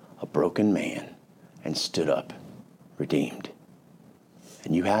knees, a broken man, and stood up, redeemed.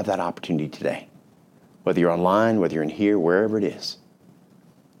 And you have that opportunity today, whether you're online, whether you're in here, wherever it is,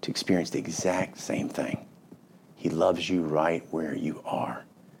 to experience the exact same thing. He loves you right where you are.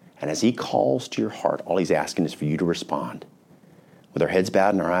 And as he calls to your heart, all he's asking is for you to respond. With our heads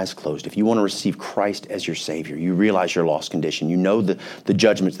bowed and our eyes closed, if you want to receive Christ as your Savior, you realize your lost condition, you know the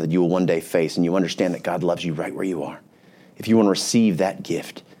judgments that you will one day face, and you understand that God loves you right where you are. If you want to receive that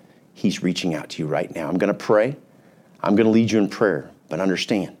gift, he's reaching out to you right now. I'm going to pray. I'm going to lead you in prayer, but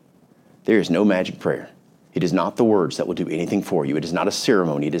understand, there is no magic prayer. It is not the words that will do anything for you. It is not a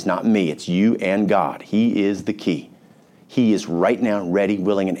ceremony. It is not me. It's you and God. He is the key. He is right now ready,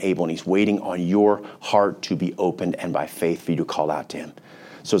 willing, and able, and he's waiting on your heart to be opened and by faith for you to call out to him.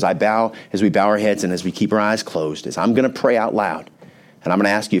 So as we bow our heads and as we keep our eyes closed, as I'm going to pray out loud, and I'm going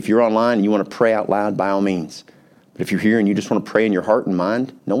to ask you, if you're online and you want to pray out loud, by all means. But if you're here and you just want to pray in your heart and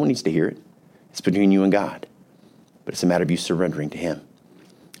mind, no one needs to hear it. It's between you and God. But it's a matter of you surrendering to him.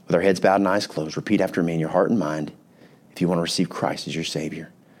 With our heads bowed and eyes closed, repeat after me in your heart and mind if you want to receive Christ as your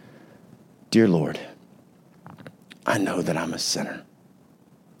Savior. Dear Lord, I know that I'm a sinner,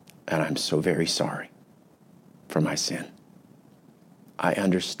 and I'm so very sorry for my sin. I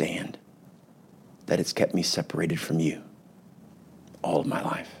understand that it's kept me separated from you all of my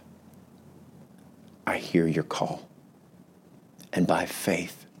life. I hear your call, and by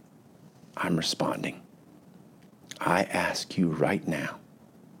faith, I'm responding. I ask you right now,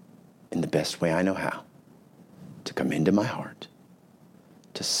 in the best way I know how, to come into my heart,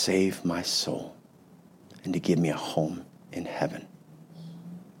 to save my soul, and to give me a home in heaven.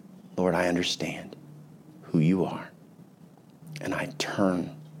 Lord, I understand who you are, and I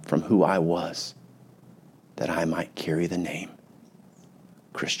turn from who I was that I might carry the name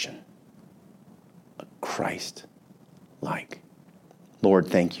Christian, a Christ-like. Lord,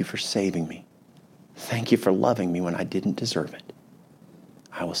 thank you for saving me. Thank you for loving me when I didn't deserve it.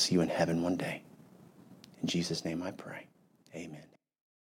 I will see you in heaven one day. In Jesus' name I pray. Amen.